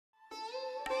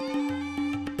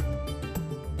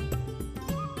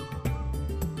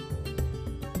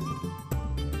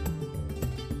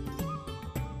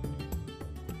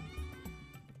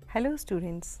Hello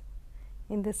students,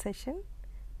 in this session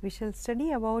we shall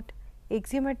study about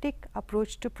axiomatic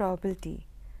approach to probability.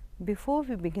 Before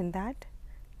we begin that,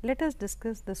 let us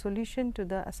discuss the solution to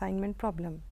the assignment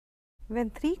problem. When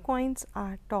 3 coins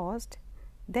are tossed,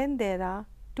 then there are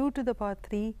 2 to the power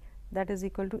 3, that is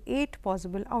equal to 8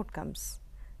 possible outcomes.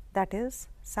 That is,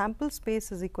 sample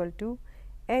space is equal to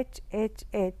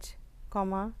HHH,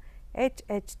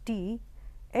 HHT,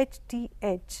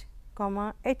 HTH,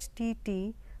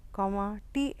 HTT,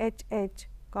 THH,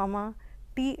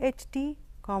 THT,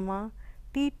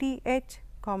 TTH,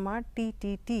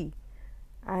 TTT,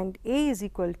 and A is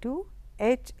equal to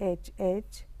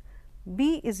HHH,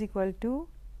 B is equal to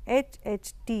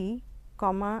HHT,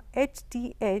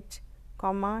 HTH,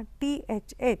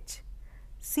 THH,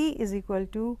 C is equal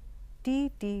to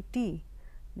TTT,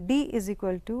 D is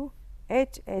equal to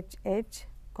HHH,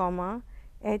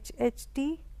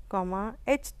 HHT,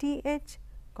 HTH,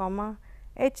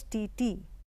 HTT.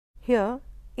 Here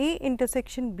A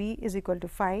intersection B is equal to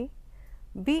phi,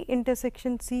 B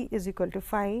intersection C is equal to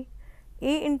phi,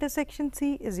 A intersection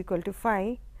C is equal to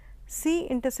phi, C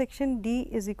intersection D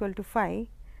is equal to phi,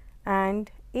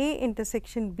 and A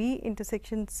intersection B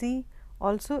intersection C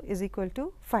also is equal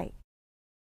to phi.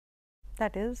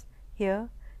 That is, here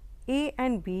A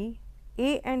and B,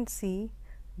 A and C,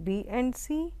 B and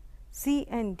C, C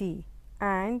and D,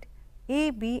 and A,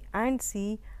 B and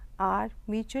C are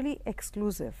mutually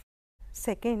exclusive.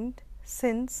 Second,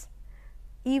 since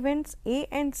events A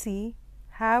and C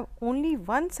have only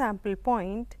one sample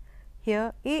point,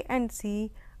 here A and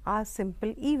C are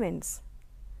simple events.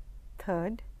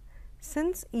 Third,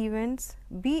 since events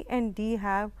B and D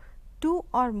have 2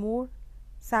 or more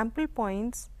sample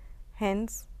points,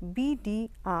 hence B,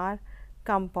 D are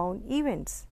compound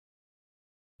events.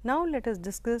 Now let us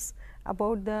discuss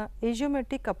about the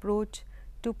axiomatic approach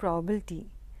to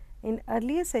probability. In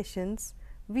earlier sessions,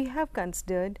 we have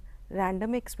considered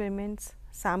random experiments,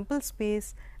 sample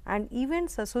space, and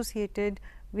events associated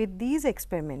with these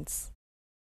experiments.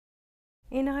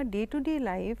 In our day-to-day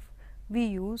life, we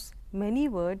use many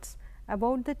words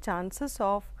about the chances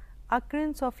of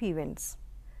occurrence of events.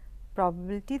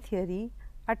 Probability theory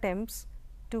attempts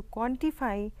to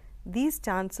quantify these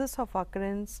chances of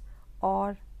occurrence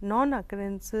or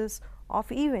non-occurrences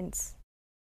of events.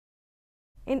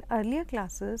 In earlier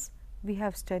classes, we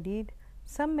have studied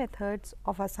some methods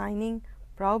of assigning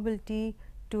probability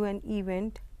to an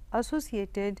event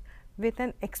associated with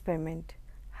an experiment,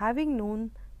 having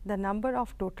known the number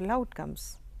of total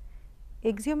outcomes.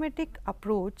 Axiomatic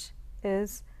approach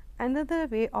is another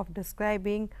way of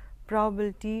describing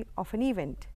probability of an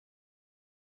event.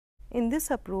 In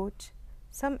this approach,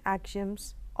 some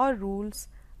axioms or rules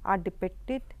are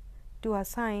depicted to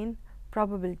assign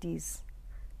probabilities.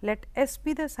 Let S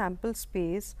be the sample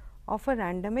space of a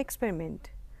random experiment.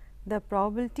 The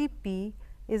probability P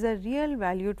is a real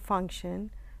valued function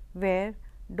where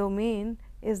domain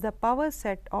is the power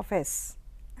set of S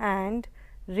and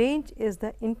range is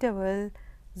the interval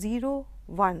 0,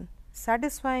 1,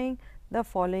 satisfying the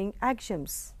following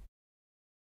axioms.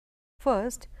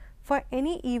 First, for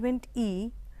any event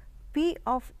E, P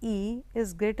of E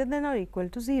is greater than or equal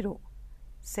to 0.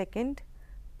 Second,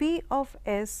 P of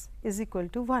S is equal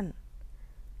to 1.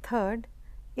 Third,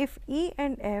 if E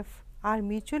and F are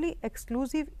mutually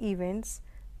exclusive events,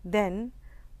 then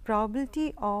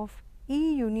probability of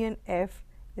E union F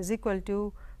is equal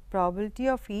to probability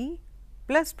of E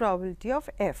plus probability of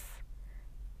F.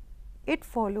 It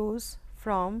follows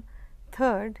from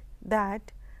third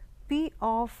that P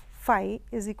of phi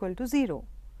is equal to 0.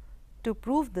 To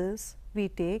prove this, we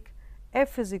take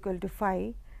F is equal to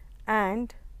phi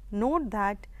and note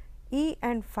that E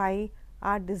and phi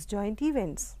are disjoint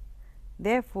events.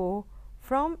 Therefore,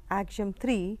 from axiom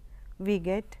 3, we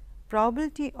get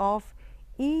probability of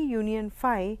E union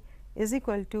phi is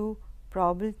equal to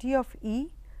probability of E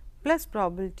plus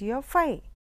probability of phi,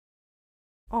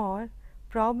 or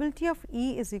probability of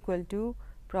E is equal to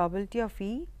probability of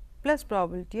E plus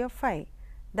probability of phi,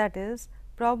 that is,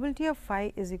 probability of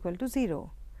phi is equal to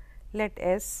 0. Let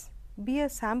S be a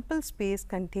sample space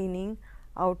containing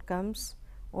outcomes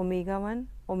omega 1,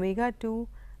 omega 2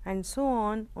 and so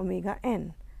on omega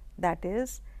n, that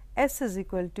is, S is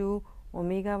equal to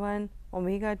omega 1,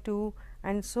 omega 2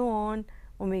 and so on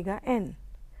omega n.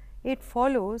 It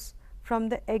follows from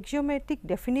the axiomatic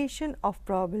definition of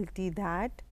probability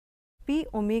that P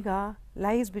omega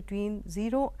lies between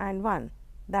 0 and 1,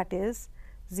 that is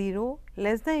 0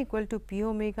 less than equal to P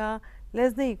omega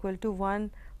less than equal to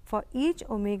 1 for each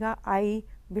omega I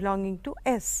belonging to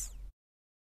S.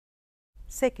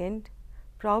 Second,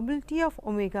 probability of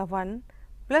omega 1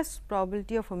 plus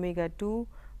probability of omega 2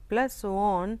 plus so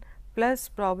on plus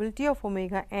probability of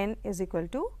omega n is equal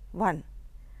to 1.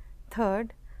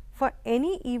 Third, for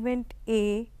any event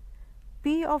A,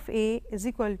 P of A is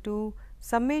equal to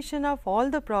summation of all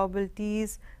the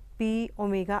probabilities P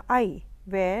omega I,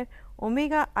 where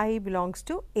omega I belongs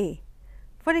to A.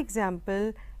 For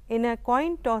example, in a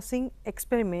coin tossing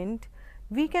experiment,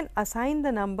 we can assign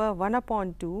the number 1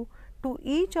 upon 2 to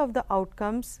each of the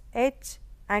outcomes H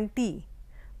and T.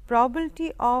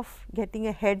 Probability of getting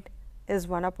a head is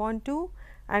 1 upon 2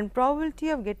 and probability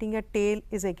of getting a tail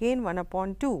is again 1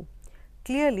 upon 2.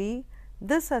 Clearly,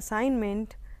 this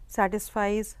assignment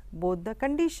satisfies both the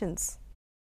conditions.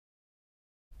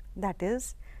 That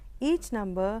is, each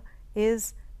number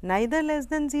is neither less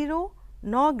than 0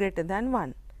 nor greater than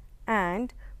 1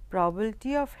 and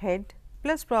probability of head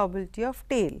plus probability of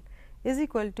tail is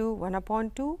equal to 1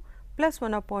 upon 2 plus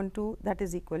 1 upon 2, that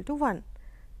is equal to 1.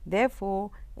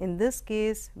 Therefore, in this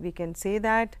case we can say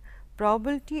that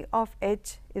probability of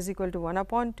H is equal to 1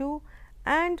 upon 2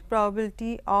 and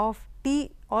probability of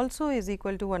T also is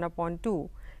equal to 1 upon 2.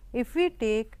 If we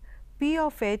take P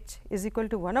of H is equal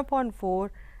to 1 upon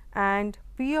 4 and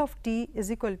P of T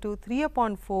is equal to 3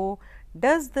 upon 4,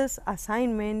 does this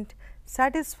assignment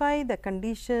satisfy the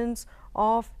conditions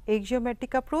of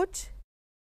axiomatic approach?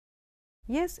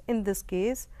 Yes, in this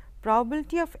case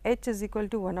probability of H is equal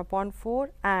to 1 upon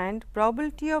 4 and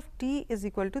probability of T is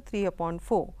equal to 3 upon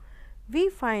 4. We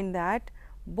find that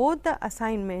both the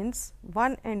assignments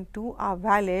 1 and 2 are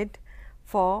valid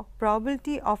for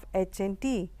probability of H and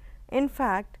T. In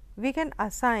fact, we can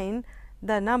assign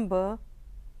the number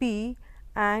P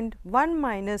and 1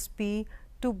 minus P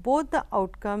to both the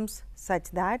outcomes such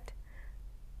that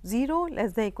 0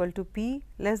 less than equal to P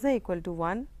less than equal to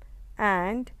 1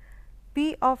 and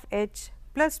P of H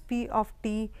plus P of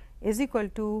T is equal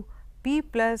to P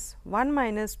plus 1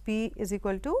 minus P is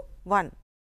equal to 1.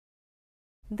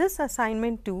 This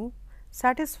assignment 2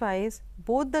 satisfies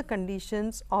both the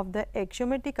conditions of the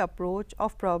axiomatic approach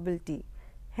of probability.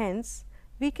 Hence,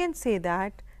 we can say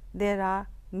that there are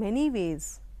many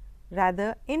ways,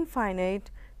 rather infinite,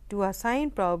 to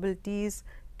assign probabilities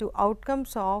to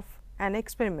outcomes of an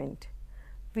experiment.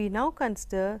 We now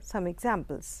consider some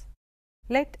examples.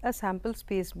 Let a sample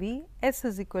space be S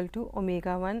is equal to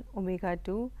omega 1, omega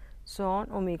 2, so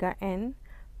on omega n.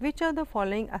 Which are the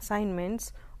following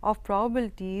assignments of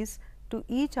probabilities to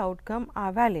each outcome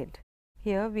are valid?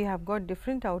 Here we have got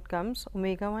different outcomes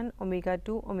omega 1, omega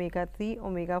 2, omega 3,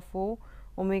 omega 4,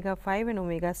 omega 5 and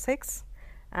omega 6,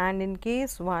 and in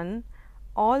case 1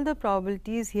 all the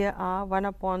probabilities here are 1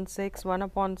 upon 6, 1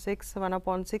 upon 6, 1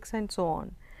 upon 6 and so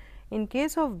on. In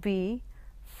case of B,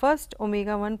 first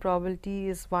omega 1 probability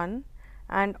is 1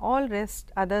 and all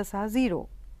rest others are 0.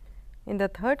 In the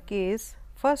third case,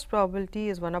 first probability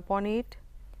is 1 upon 8,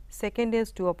 second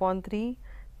is 2 upon 3,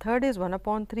 third is 1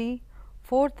 upon 3,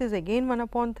 fourth is again 1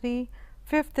 upon 3,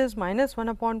 fifth is minus 1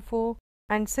 upon 4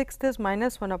 and sixth is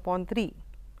minus 1 upon 3.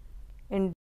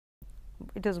 In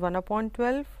it is 1 upon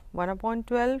 12, 1 upon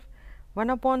 12, 1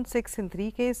 upon 6 in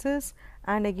 3 cases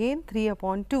and again 3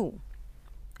 upon 2.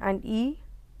 And E,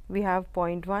 we have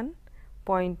 0.1,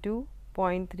 0.2,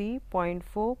 0.3,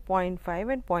 0.4,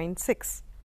 0.5 and 0.6.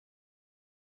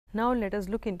 Now, let us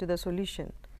look into the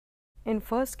solution. In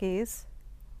first case,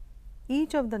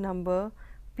 each of the number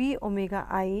P omega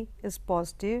I is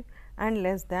positive and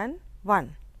less than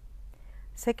 1.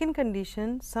 Second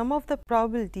condition, sum of the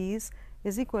probabilities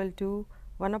is equal to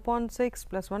 1 upon 6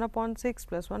 plus 1 upon 6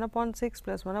 plus 1 upon 6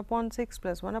 plus 1 upon 6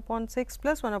 plus 1 upon 6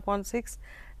 plus 1 upon 6,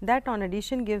 that on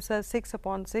addition gives us 6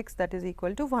 upon 6, that is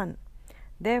equal to 1.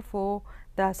 Therefore,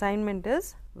 the assignment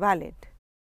is valid.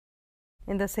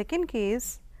 In the second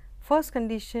case, first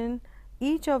condition,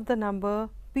 each of the number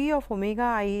P of omega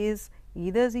I is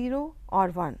either 0 or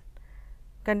 1.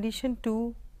 Condition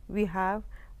 2, we have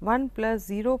 1 plus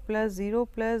 0 plus 0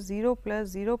 plus 0 plus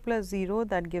 0 plus 0,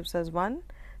 that gives us 1.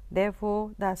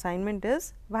 Therefore, the assignment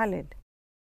is valid.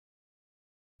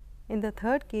 In the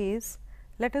third case,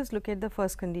 let us look at the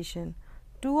first condition.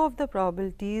 Two of the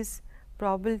probabilities,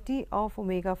 probability of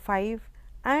omega 5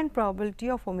 and probability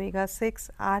of omega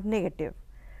 6 are negative.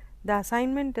 The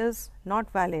assignment is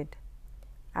not valid,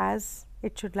 as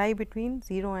it should lie between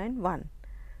 0 and 1.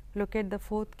 Look at the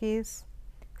fourth case.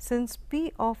 Since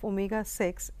P of omega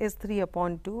 6 is 3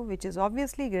 upon 2, which is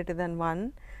obviously greater than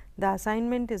 1, the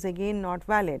assignment is again not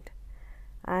valid.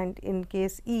 And in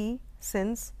case E,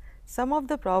 since some of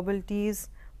the probabilities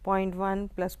 0.1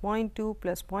 plus 0.2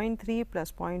 plus 0.3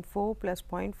 plus 0.4 plus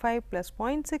 0.5 plus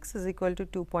 0.6 is equal to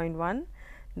 2.1,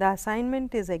 the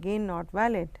assignment is again not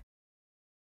valid.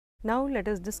 Now, let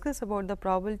us discuss about the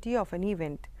probability of an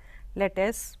event. Let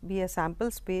S be a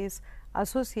sample space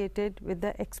associated with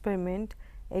the experiment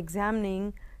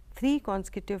examining 3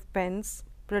 consecutive pens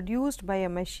produced by a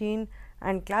machine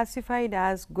and classified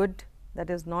as good, that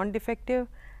is non-defective,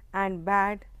 and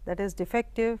bad, that is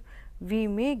defective. We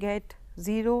may get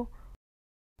 0,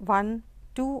 1,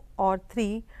 2 or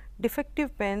 3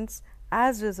 defective pens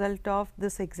as result of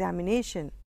this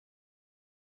examination.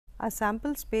 A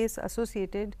sample space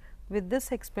associated with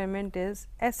this experiment is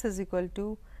S is equal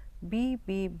to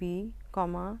BBB,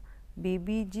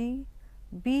 BBG,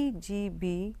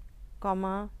 BGB,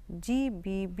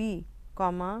 GBB,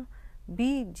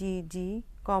 BGG,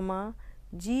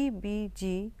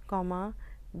 GBG,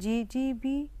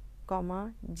 GGB,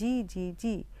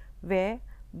 GGG, where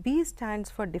B stands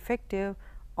for defective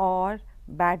or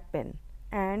bad pen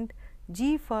and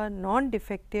G for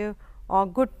non-defective or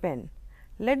good pen.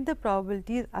 Let the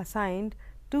probabilities assigned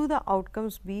to the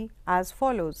outcomes be as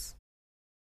follows.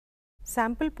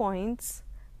 Sample points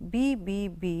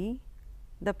BBB,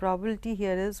 the probability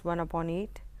here is 1 upon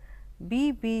 8,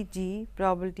 BBG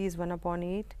probability is 1 upon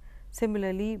 8,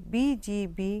 similarly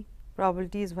BGB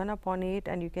probability is 1 upon 8,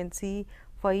 and you can see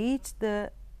for each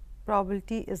the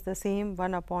probability is the same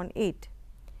 1 upon 8.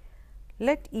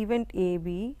 Let event A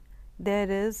be there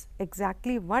is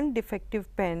exactly one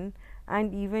defective pen,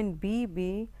 and event B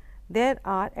be there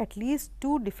are at least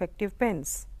 2 defective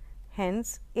pens.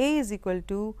 Hence, A is equal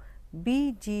to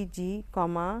BGG,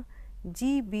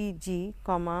 GBG,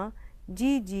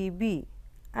 GGB,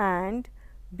 and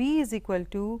B is equal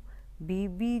to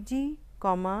BBG,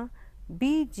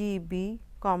 BGB,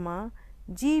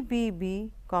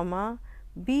 GBB,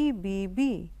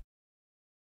 BBB.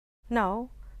 Now,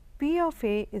 P of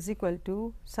A is equal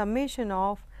to summation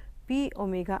of P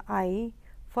omega I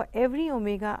for every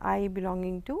omega I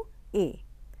belonging to A,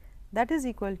 that is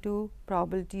equal to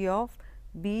probability of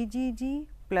BGG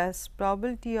plus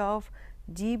probability of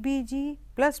GBG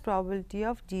plus probability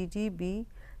of GGB,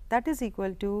 that is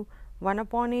equal to 1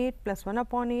 upon 8 plus 1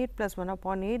 upon 8 plus 1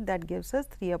 upon 8, that gives us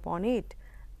 3 upon 8,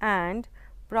 and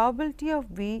probability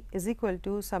of B is equal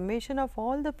to summation of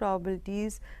all the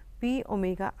probabilities P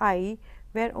omega I,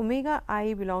 where omega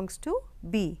I belongs to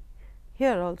B.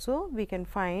 Here also we can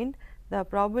find the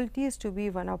probabilities to be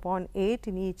 1 upon 8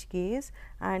 in each case,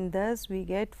 and thus we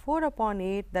get 4 upon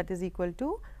 8, that is equal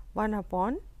to 1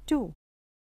 upon 2.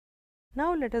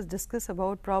 Now, let us discuss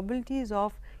about probabilities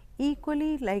of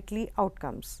equally likely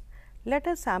outcomes. Let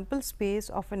a sample space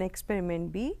of an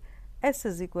experiment be S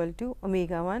is equal to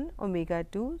omega 1, omega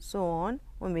 2, so on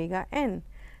omega n.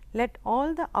 Let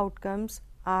all the outcomes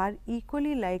are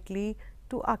equally likely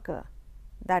to occur,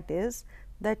 that is,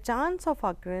 the chance of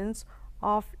occurrence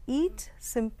of each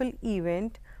simple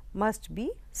event must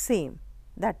be same,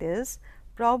 that is,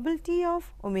 probability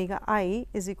of omega I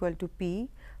is equal to P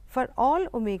for all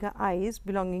omega i's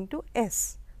belonging to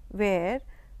S, where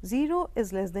 0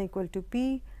 is less than equal to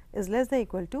P is less than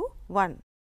equal to 1.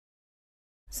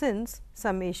 Since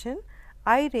summation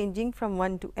I ranging from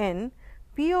 1 to n,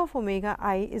 P of omega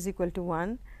I is equal to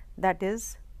 1, that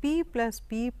is, P plus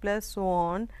so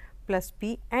on plus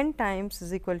P n times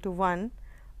is equal to 1,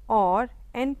 or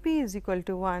NP is equal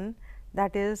to 1,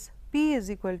 that is, P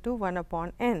is equal to 1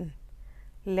 upon n.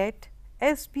 Let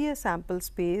S be a sample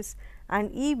space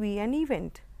and E be an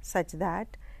event such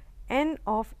that n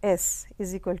of S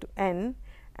is equal to n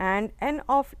and n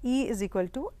of E is equal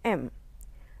to m.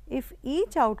 If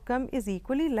each outcome is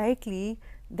equally likely,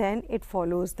 then it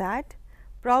follows that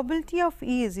probability of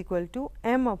E is equal to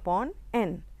m upon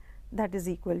n, that is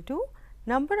equal to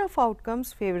number of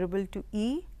outcomes favorable to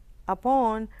E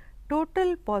upon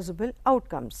total possible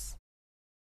outcomes.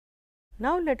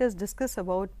 Now, let us discuss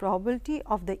about probability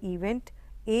of the event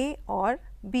A or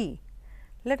B.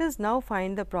 Let us now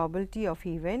find the probability of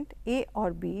event A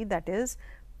or B, that is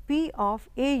P of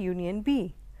A union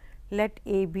B. Let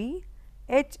A be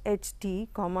HHT,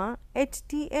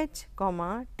 HTH,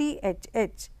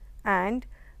 THH, and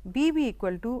B be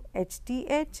equal to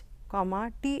HTH,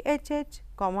 THH,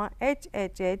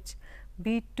 HHH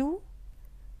be 2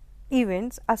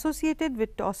 events associated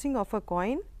with tossing of a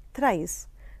coin thrice.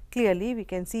 Clearly, we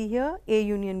can see here A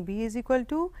union B is equal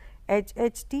to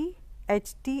HHT,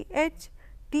 HTH,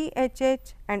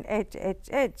 THH and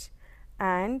HHH,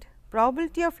 and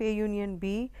probability of A union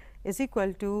B is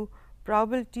equal to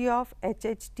probability of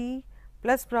HHT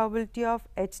plus probability of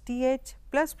HTH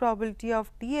plus probability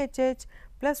of THH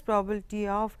plus probability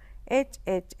of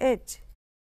HHH.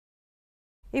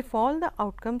 If all the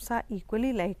outcomes are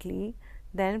equally likely,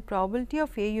 then probability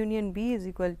of A union B is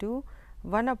equal to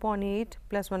 1 upon 8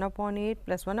 plus 1 upon 8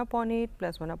 plus 1 upon 8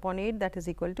 plus 1 upon 8, that is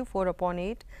equal to 4 upon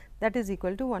 8, that is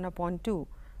equal to 1 upon 2.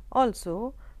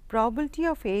 Also, probability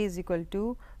of A is equal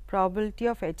to probability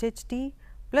of HHT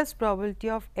plus probability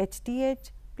of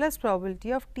HTH plus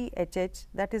probability of THH,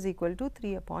 that is equal to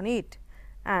 3 upon 8,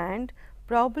 and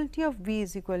probability of B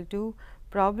is equal to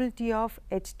probability of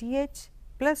HTH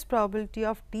plus probability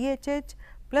of THH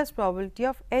plus probability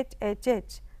of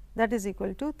HHH, that is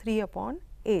equal to 3 upon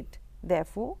 8.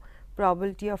 Therefore,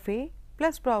 probability of A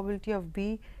plus probability of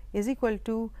B is equal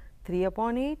to 3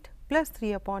 upon 8 plus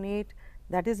 3 upon 8,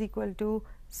 that is equal to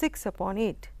 6 upon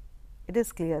 8. It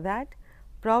is clear that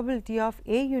probability of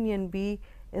A union B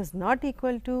is not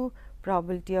equal to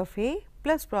probability of A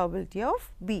plus probability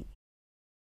of B.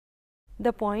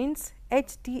 The points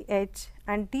HTH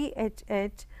and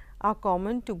THH are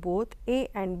common to both A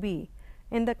and B.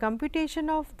 In the computation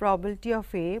of probability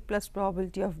of A plus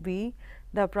probability of B,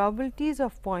 the probabilities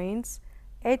of points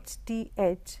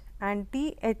HTH and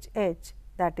THH,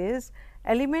 that is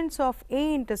elements of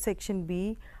A intersection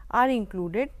B, are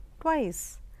included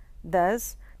twice.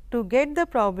 Thus, to get the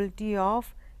probability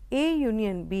of A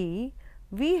union B,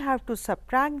 we have to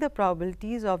subtract the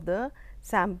probabilities of the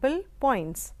sample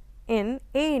points in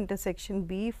A intersection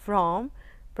B from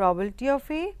probability of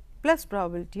A plus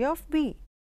probability of B.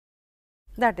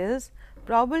 That is,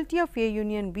 probability of A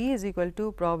union B is equal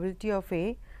to probability of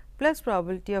A plus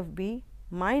probability of B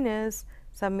minus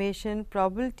summation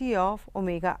probability of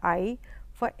omega I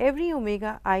for every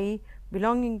omega I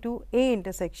belonging to A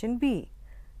intersection B,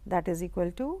 that is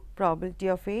equal to probability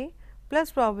of A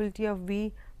plus probability of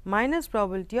B minus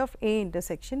probability of A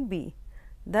intersection B.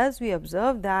 Thus, we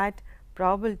observe that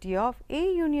probability of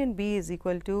A union B is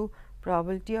equal to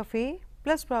probability of A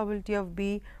plus probability of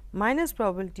B minus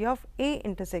probability of A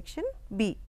intersection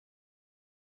B.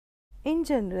 In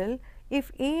general,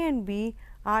 if A and B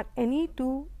are any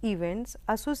two events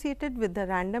associated with the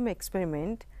random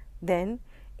experiment, then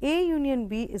A union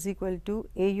B is equal to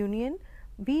A union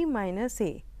B minus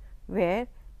A, where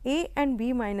A and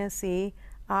B minus A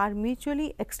are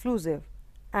mutually exclusive,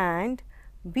 and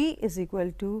B is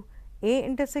equal to A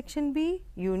intersection B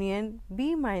union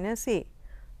B minus A,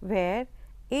 where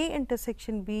A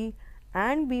intersection B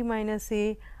and B minus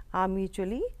A are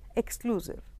mutually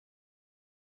exclusive.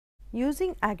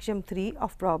 Using axiom 3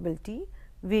 of probability,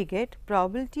 we get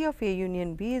probability of A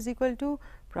union B is equal to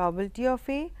probability of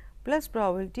A plus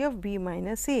probability of B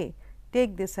minus A.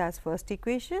 Take this as first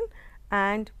equation,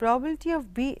 and probability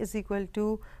of B is equal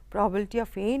to probability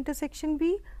of A intersection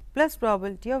B plus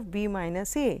probability of B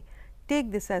minus A.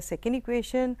 Take this as second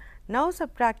equation. Now,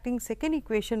 subtracting second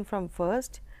equation from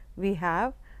first, we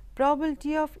have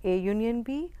probability of A union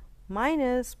B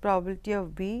minus probability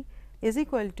of B is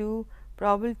equal to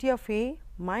probability of A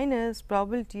minus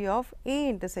probability of A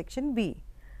intersection B,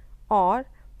 or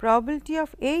probability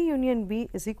of A union B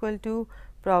is equal to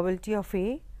probability of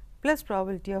A plus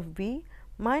probability of B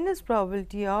minus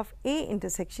probability of A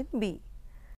intersection B.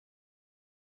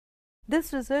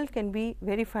 This result can be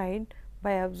verified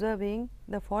by observing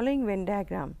the following Venn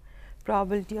diagram.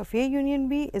 Probability of A union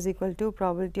B is equal to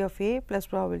probability of A plus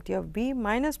probability of B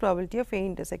minus probability of A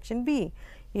intersection B.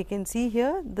 You can see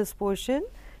here this portion,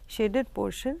 shaded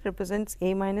portion, represents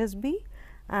A minus B,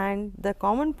 and the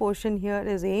common portion here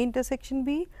is A intersection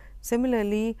B.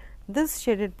 Similarly, this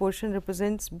shaded portion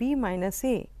represents B minus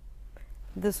A.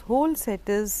 This whole set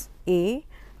is A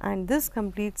and this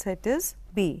complete set is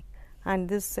B, and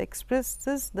this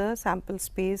expresses the sample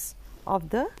space of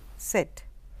the set.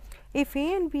 If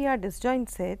A and B are disjoint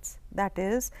sets, that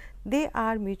is, they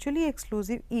are mutually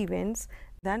exclusive events,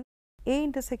 then A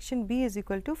intersection B is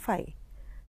equal to phi.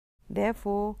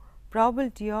 Therefore,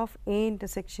 probability of A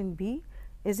intersection B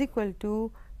is equal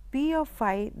to P of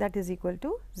phi, that is equal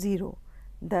to 0.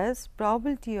 Thus,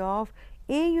 probability of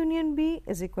A union B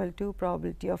is equal to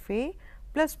probability of A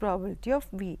plus probability of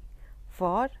B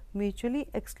for mutually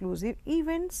exclusive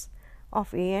events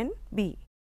of A and B.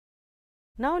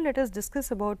 Now, let us discuss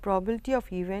about probability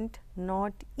of event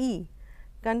not E.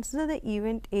 Consider the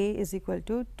event A is equal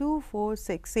to 2, 4,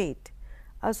 6, 8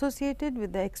 associated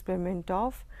with the experiment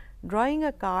of drawing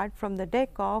a card from the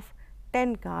deck of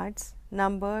 10 cards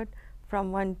numbered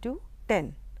from 1 to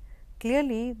 10.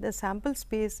 Clearly, the sample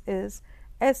space is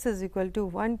S is equal to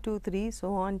 1, 2, 3,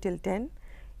 so on till 10.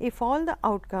 If all the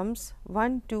outcomes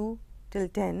 1, 2 till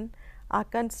 10 are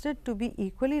considered to be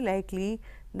equally likely,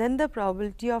 then the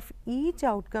probability of each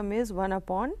outcome is 1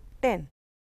 upon 10.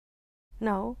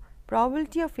 Now,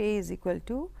 probability of A is equal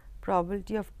to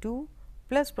probability of 2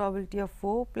 plus probability of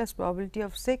 4 plus probability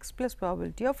of 6 plus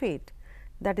probability of 8,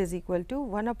 that is equal to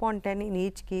 1 upon 10 in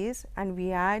each case, and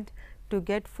we add to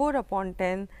get 4 upon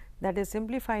 10, that is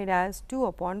simplified as 2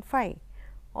 upon 5.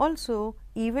 Also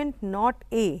event not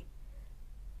A,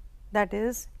 that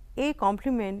is A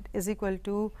complement is equal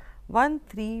to 1,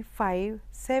 3, 5,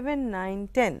 7, 9,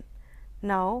 10.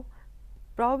 Now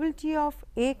probability of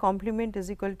A complement is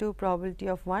equal to probability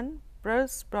of 1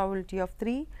 plus probability of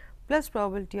 3 plus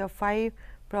probability of 5,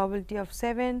 probability of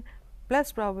 7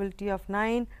 plus probability of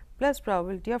 9 plus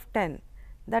probability of 10,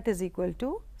 that is equal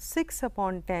to 6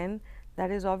 upon 10, that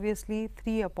is obviously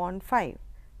 3 upon 5.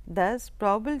 Thus,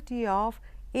 probability of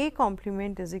A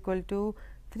complement is equal to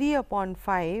 3 upon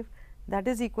 5, that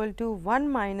is equal to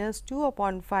 1 minus 2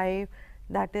 upon 5,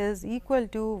 that is equal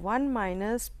to 1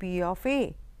 minus P of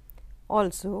A.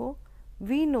 Also,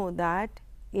 we know that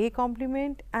A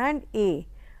complement and A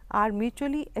are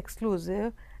mutually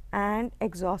exclusive and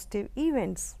exhaustive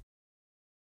events.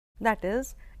 That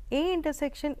is, A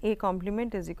intersection A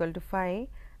complement is equal to phi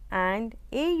and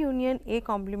A union A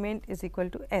complement is equal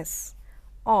to S,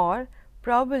 or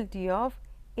probability of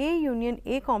A union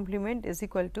A complement is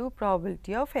equal to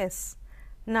probability of S.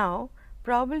 Now,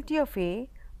 probability of A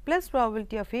plus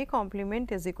probability of A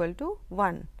complement is equal to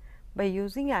 1 by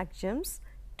using axioms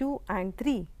 2 and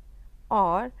 3,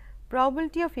 or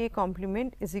probability of A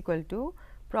complement is equal to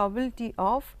probability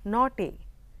of not A.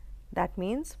 That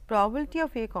means, probability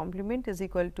of A complement is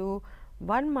equal to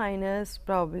 1 minus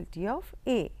probability of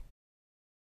A.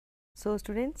 So,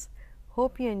 students,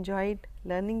 hope you enjoyed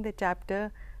learning the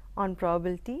chapter on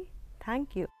probability.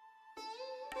 Thank you.